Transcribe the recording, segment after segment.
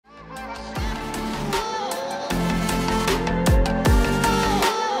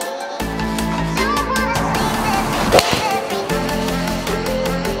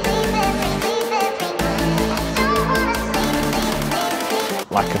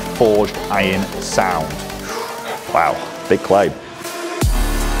forged iron sound. Wow, big claim.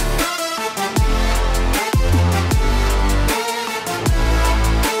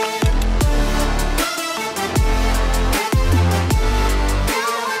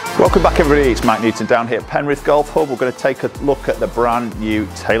 Welcome back everybody, it's Mike Newton down here at Penrith Golf Hub. We're going to take a look at the brand new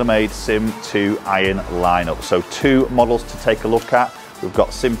TaylorMade SIM2 iron lineup. So 2 models to take a look at. We've got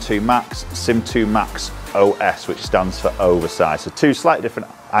SIM2 Max, SIM2 Max OS, which stands for oversized. So 2 slightly different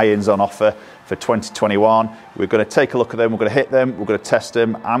irons on offer for 2021. We're going to take a look at them, we're going to hit them, we're going to test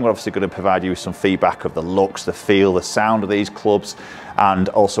them. I'm obviously going to provide you with some feedback of the looks, the feel, the sound of these clubs, and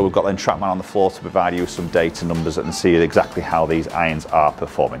also we've got then TrackMan on the floor to provide you with some data numbers and see exactly how these irons are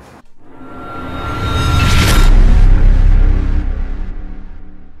performing.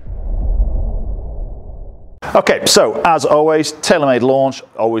 Okay, so as always, TaylorMade launch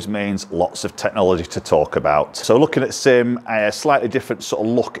always means lots of technology to talk about. So looking at Sim, a slightly different sort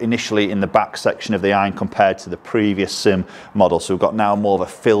of look initially in the back section of the iron compared to the previous Sim model. So we've got now more of a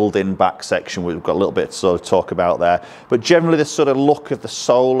filled in back section. We've got a little bit to sort of talk about there. But generally the sort of look of the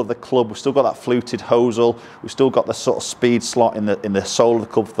sole of the club, we've still got that fluted hosel. We've still got the sort of speed slot in the sole of the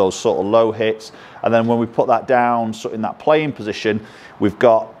club for those sort of low hits. And then when we put that down sort of in that playing position, we've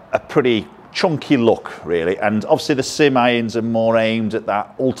got a pretty chunky look really, and obviously the Sim irons are more aimed at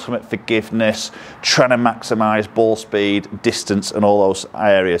that ultimate forgiveness, trying to maximize ball speed, distance and all those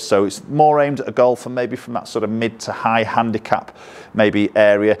areas. So it's more aimed at a golfer maybe from that sort of mid to high handicap maybe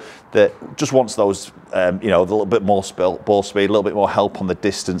area that just wants those you know, a little bit more ball speed, a little bit more help on the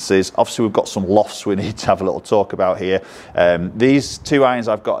distances. Obviously we've got some lofts we need to have a little talk about here. These 2 irons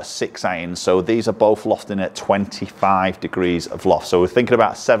I've got are 6 irons, so these are both lofting at 25 degrees of loft. So we're thinking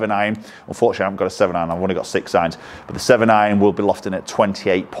about a 7 iron. Unfortunately I haven't got a 7 iron, I've only got 6 irons, but the 7 iron will be lofting at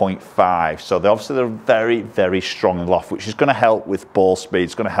 28.5. So they're very, very strong in loft, which is going to help with ball speed,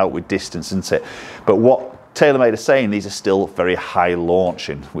 it's going to help with distance, isn't it? But what TaylorMade are saying, these are still very high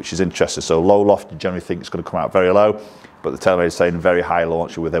launching, which is interesting. So low loft, you generally think it's going to come out very low, but the TaylorMade is saying very high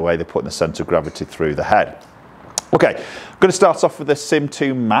launching with the way they're putting the centre of gravity through the head. Okay, I'm going to start off with the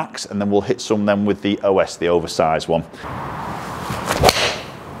SIM2 Max, and then we'll hit some then with the OS, the oversized one.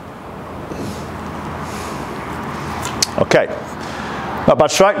 Okay, not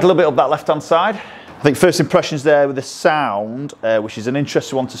bad strike, a little bit up that left-hand side. I think first impressions there with the sound, which is an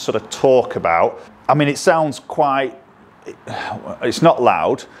interesting one to sort of talk about. I mean, it sounds quite, it's not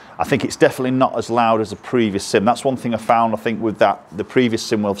loud. I think it's definitely not as loud as the previous Sim. That's one thing I found, I think, with the previous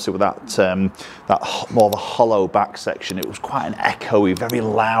Sim, obviously with that more of a hollow back section, it was quite an echoey, very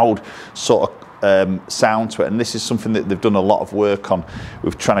loud sort of sound to it, and this is something that they've done a lot of work on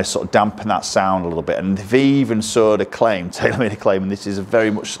with trying to sort of dampen that sound a little bit, and they've even sort of claimed, TaylorMade claim, and this is very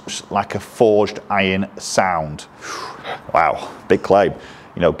much like a forged iron sound. Wow, big claim.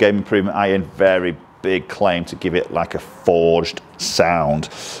 You know, game improvement iron, very big claim to give it like a forged sound.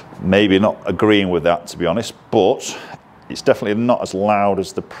 Maybe not agreeing with that, to be honest, but it's definitely not as loud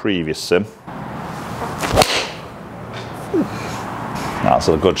as the previous Sim. That's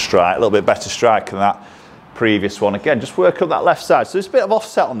a good strike, a little bit better strike than that previous one. Again, just work up that left side. So there's a bit of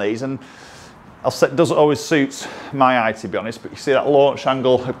offset on these, and offset doesn't always suit my eye, to be honest, but you see that launch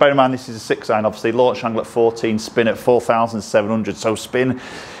angle. Bear in mind this is a 6 iron, obviously, launch angle at 14, spin at 4,700. So spin,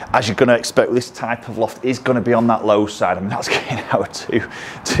 as you're going to expect with this type of loft, is going to be on that low side. I mean, that's getting out to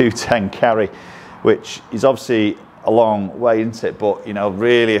 210 carry, which is obviously a long way, isn't it? But, you know,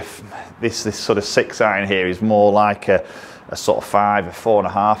 really, if this sort of 6 iron here is more like a sort of 5 or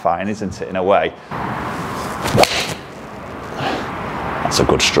 4.5 iron, isn't it, in a way? That's a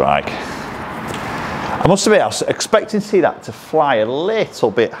good strike. I must admit, I was expecting to see that to fly a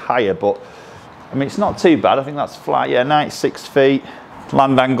little bit higher, but I mean, it's not too bad. I think that's flat, yeah, 96 feet.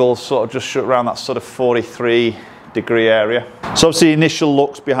 Land angle sort of just around that sort of 43-degree area. So obviously initial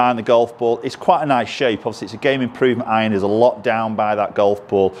looks behind the golf ball, it's quite a nice shape. Obviously it's a game improvement iron, there's a lot down by that golf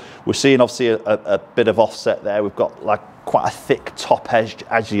ball. We're seeing obviously a bit of offset there. We've got like quite a thick top edge,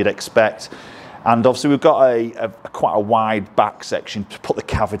 as you'd expect. And obviously we've got quite a wide back section to put the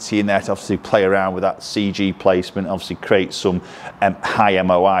cavity in there to obviously play around with that CG placement, obviously create some high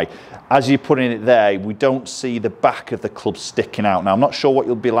MOI. As you're putting it there, we don't see the back of the club sticking out. Now, I'm not sure what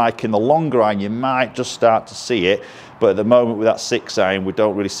you'll be like in the longer iron. You might just start to see it, but at the moment with that 6 iron, we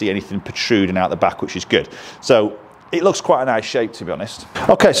don't really see anything protruding out the back, which is good. So it looks quite a nice shape, to be honest.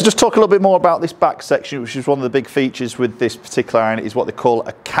 Okay, so just talk a little bit more about this back section, which is one of the big features with this particular iron, is what they call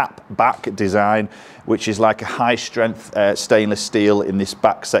a cap back design, which is like a high strength stainless steel in this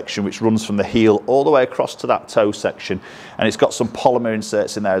back section, which runs from the heel all the way across to that toe section. And it's got some polymer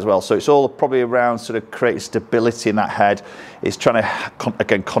inserts in there as well. So it's all probably around sort of creating stability in that head. It's trying to,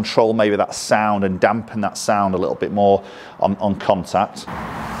 again, control maybe that sound and dampen that sound a little bit more on contact.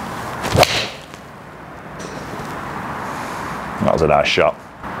 That was a nice shot.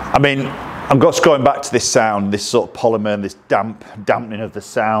 I mean, I'm just going back to this sound, this sort of polymer and this dampening of the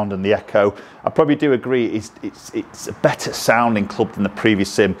sound and the echo. I probably do agree it's a better sounding club than the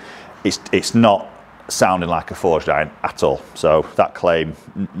previous Sim. It's not sounding like a forged iron at all. So that claim,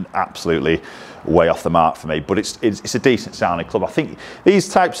 absolutely way off the mark for me, but it's a decent sounding club. I think these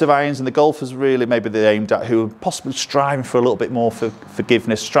types of irons, and the golfers really maybe they're aimed at, who are possibly striving for a little bit more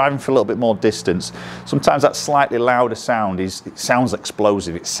forgiveness, striving for a little bit more distance. Sometimes that slightly louder sound it sounds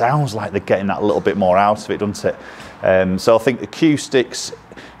explosive. It sounds like they're getting that little bit more out of it, doesn't it? So I think acoustics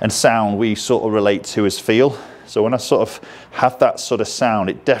and sound we sort of relate to as feel. So when I sort of have that sort of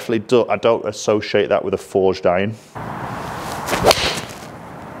sound, it definitely I don't associate that with a forged iron.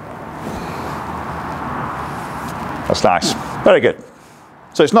 That's nice. Very good.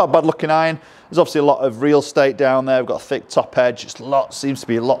 So it's not a bad looking iron. There's obviously a lot of real estate down there. We've got a thick top edge. Seems to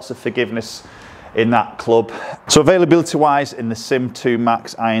be lots of forgiveness in that club. So availability wise, in the SIM2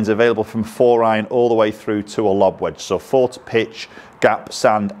 Max irons, available from 4-iron all the way through to a lob wedge. So 4 to pitch, gap,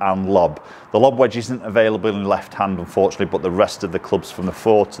 sand and lob. The lob wedge isn't available in left hand, unfortunately, but the rest of the clubs from the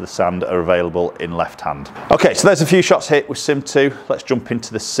 4 to the sand are available in left hand. Okay, so there's a few shots hit with SIM2. Let's jump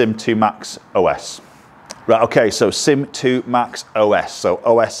into the SIM2 Max OS. Right, okay, so SIM2 Max OS. So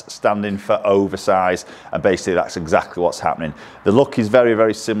OS standing for oversize, and basically that's exactly what's happening. The look is very,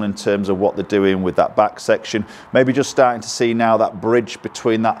 very similar in terms of what they're doing with that back section. Maybe just starting to see now that bridge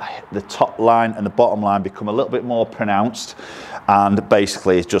between the top line and the bottom line become a little bit more pronounced, and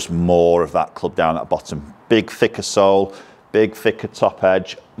basically it's just more of that club down at the bottom. Big, thicker sole, big, thicker top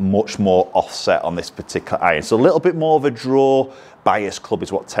edge, much more offset on this particular iron. So a little bit more of a draw bias club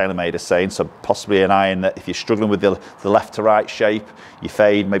is what TaylorMade is saying. So possibly an iron that if you're struggling with the left to right shape, you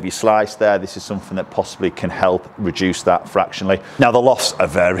fade, maybe you slice there, this is something that possibly can help reduce that fractionally. Now the lofts are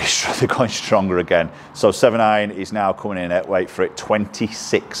they're going stronger again. So 7-iron is now coming in at, wait for it,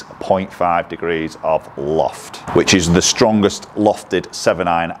 26.5 degrees of loft, which is the strongest lofted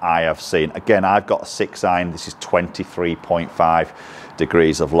 7-iron I have seen. Again, I've got a 6-iron, this is 23.5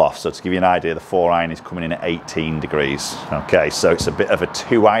 degrees of loft. So to give you an idea, the 4-iron is coming in at 18 degrees. Okay, so it's a bit of a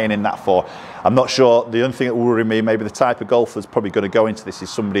 2-iron in that 4. I'm not sure, the only thing that will worry me, maybe the type of golfer that's probably going to go into this is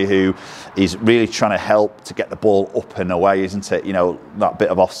somebody who is really trying to help to get the ball up and away, isn't it? You know, that bit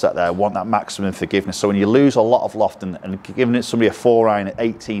of offset there, want that maximum forgiveness. So when you lose a lot of loft and giving it somebody a 4-iron at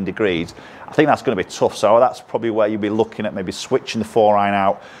 18 degrees, I think that's going to be tough. So that's probably where you'll be looking at maybe switching the 4-iron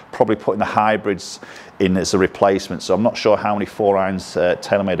out, probably putting the hybrids in as a replacement. So I'm not sure how many 4-irons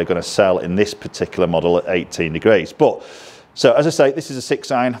TaylorMade are going to sell in this particular model at 18 degrees. But so as I say, this is a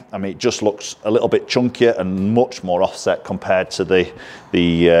 6-iron. I mean, it just looks a little bit chunkier and much more offset compared to the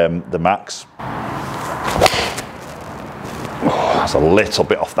Max. Oh, that's a little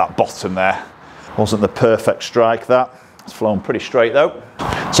bit off that bottom there. Wasn't the perfect strike that. It's flown pretty straight though.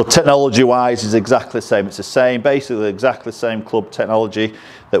 So technology wise is exactly the same. It's the same, basically exactly the same club technology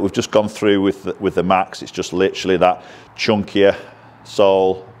that we've just gone through with the Max. It's just literally that chunkier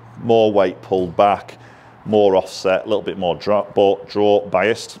sole, more weight pulled back, more offset, a little bit more draw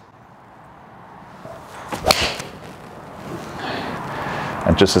biased.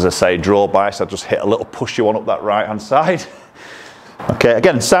 And just as I say, draw biased, I just hit a little pushy one up that right hand side. Okay,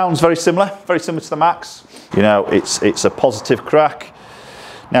 again, sounds very similar to the Max. You know, it's a positive crack.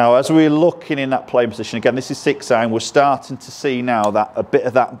 Now, as we're looking in that playing position, again, this is 6-iron, we're starting to see now that a bit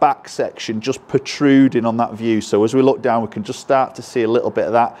of that back section just protruding on that view. So as we look down, we can just start to see a little bit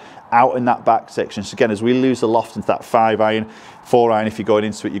of that out in that back section. So again, as we lose the loft into that 5-iron, 4-iron, if you're going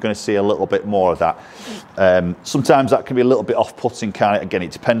into it, you're going to see a little bit more of that. Sometimes that can be a little bit off-putting, kind of. Again,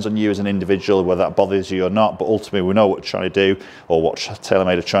 it depends on you as an individual, whether that bothers you or not, but ultimately we know what we're trying to do, or what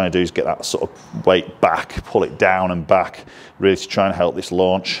TaylorMade are trying to do, is get that sort of weight back, pull it down and back, really to try and help this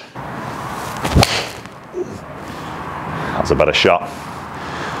launch. That's a better shot.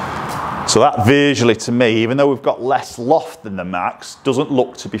 So that visually to me, even though we've got less loft than the Max, doesn't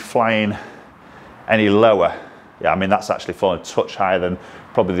look to be flying any lower. Yeah, I mean, that's actually falling a touch higher than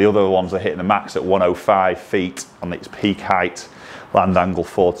probably the other ones are hitting the Max at 105 feet on its peak height, land angle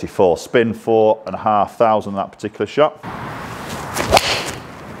 44. Spin 4,500 on that particular shot.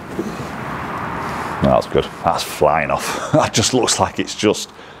 No, that's good. That's flying off. That just looks like it's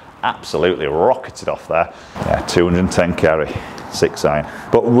just absolutely rocketed off there. Yeah, 210 carry, 6 iron.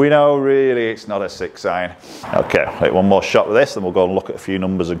 But we know really it's not a 6 iron. Okay, take one more shot with this, then we'll go and look at a few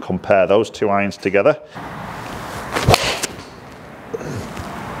numbers and compare those 2 irons together.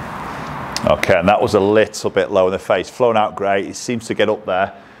 Okay, and that was a little bit low in the face. Flown out great, it seems to get up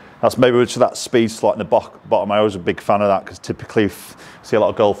there. That's maybe to that speed slot in the bottom. I was a big fan of that because typically see a lot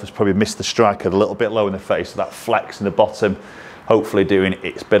of golfers probably miss the striker a little bit low in the face. So that flex in the bottom, hopefully doing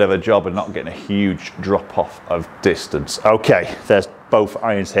its bit of a job and not getting a huge drop off of distance. Okay, there's both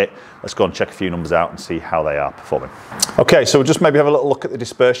irons hit. Let's go and check a few numbers out and see how they are performing. Okay, so we'll just maybe have a little look at the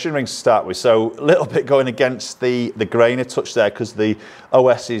dispersion rings to start with. So a little bit going against the grain a touch there because the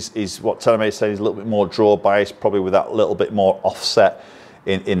OS is what TaylorMade says is a little bit more draw bias, probably with that little bit more offset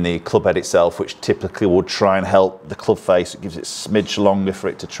in the club head itself, which typically would try and help the club face. It gives it a smidge longer for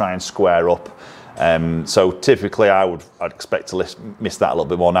it to try and square up. So typically I'd expect to miss that a little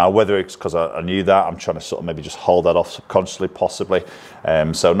bit more. Now, whether it's because I knew that, I'm trying to sort of maybe just hold that off subconsciously, possibly.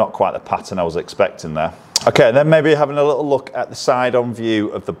 So not quite the pattern I was expecting there. Okay, and then maybe having a little look at the side-on view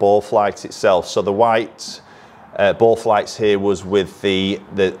of the ball flight itself. So the white ball flights here was with the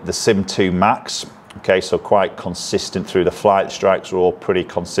SIM2 Max. Okay, so quite consistent through the flight. The strikes are all pretty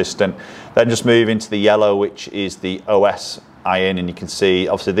consistent. Then just move into the yellow, which is the OS iron, and you can see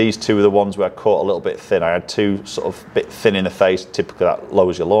obviously these two are the ones where I caught a little bit thin. I had 2 sort of bit thin in the face. Typically that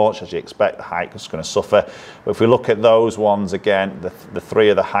lowers your launch, as you expect. The height is going to suffer. But if we look at those ones again, the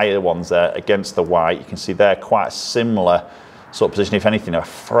 3 of the higher ones there against the white, you can see they're quite a similar sort of position. If anything, a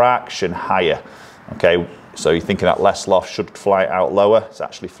fraction higher. Okay, so you're thinking that less loft should fly out lower. It's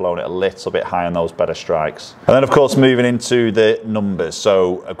actually flown it a little bit high on those better strikes. And then of course moving into the numbers.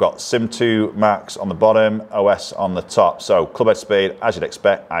 So I've got SIM2 Max on the bottom, OS on the top. So club head speed, as you'd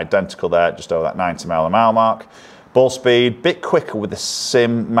expect, identical there, just over that 90 mile an hour mark. Ball speed, bit quicker with the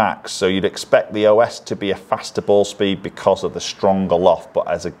Sim Max. So you'd expect the OS to be a faster ball speed because of the stronger loft. But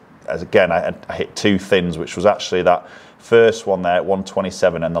as again, I hit 2 thins, which was actually that first one there at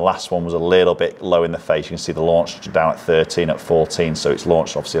 127, and the last one was a little bit low in the face. You can see the launch down at 13 at 14, so it's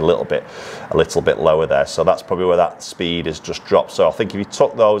launched obviously a little bit lower there. So that's probably where that speed has just dropped. So I think if you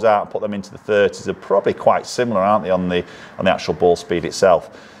took those out and put them into the 30s, they're probably quite similar, aren't they, on the actual ball speed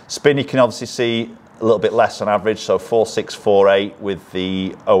itself. Spin, you can obviously see a little bit less on average, so 4.648 with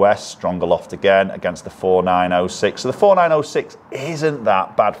the OS, stronger loft again against the 4.906. So the 4.906 isn't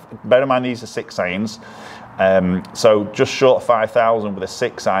that bad. Bear in mind these are 6 irons. So just short of 5,000 with a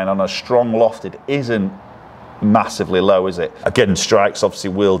 6 iron on a strong loft, it isn't massively low, is it? Again, strikes obviously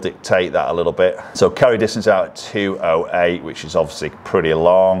will dictate that a little bit. So carry distance out at 208, which is obviously pretty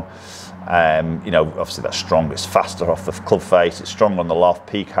long. You know, obviously that's strong, it's faster off the club face, it's strong on the loft.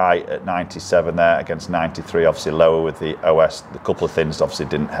 Peak height at 97 there against 93, obviously lower with the OS. The couple of thins obviously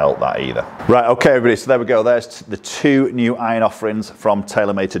didn't help that either. Right, okay everybody, so there we go. There's the 2 new iron offerings from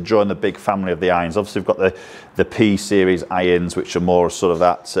TaylorMade to join the big family of the irons. Obviously we've got the P series irons, which are more sort of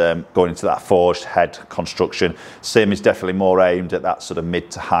that going into that forged head construction. Sim is definitely more aimed at that sort of mid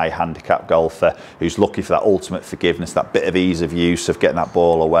to high handicap golfer who's looking for that ultimate forgiveness, that bit of ease of use of getting that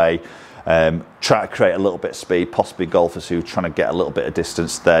ball away. Try to create a little bit of speed, possibly golfers who are trying to get a little bit of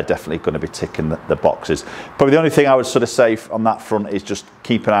distance. They're definitely going to be ticking the boxes. Probably the only thing I would sort of say on that front is just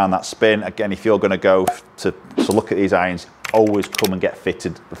keep an eye on that spin. Again, if you're going to go to look at these irons, always come and get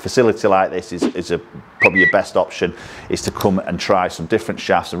fitted. A facility like this is probably your best option, is to come and try some different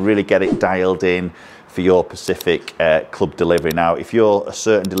shafts and really get it dialed in for your specific club delivery. Now, if you're a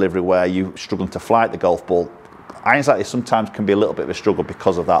certain delivery where you're struggling to flight the golf ball, irons like this sometimes can be a little bit of a struggle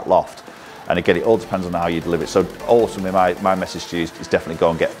because of that loft. And again, it all depends on how you deliver it. So ultimately, my message to you is definitely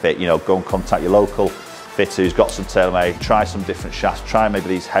go and get fit. You know, go and contact your local fitter who's got some TaylorMade, try some different shafts, try maybe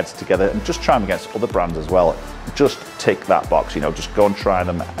these heads together, and just try them against other brands as well. Just tick that box, you know, just go and try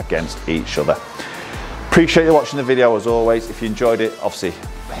them against each other. Appreciate you watching the video as always. If you enjoyed it, obviously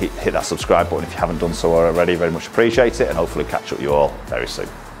hit that subscribe button if you haven't done so already. Very much appreciate it, and hopefully catch up with you all very soon.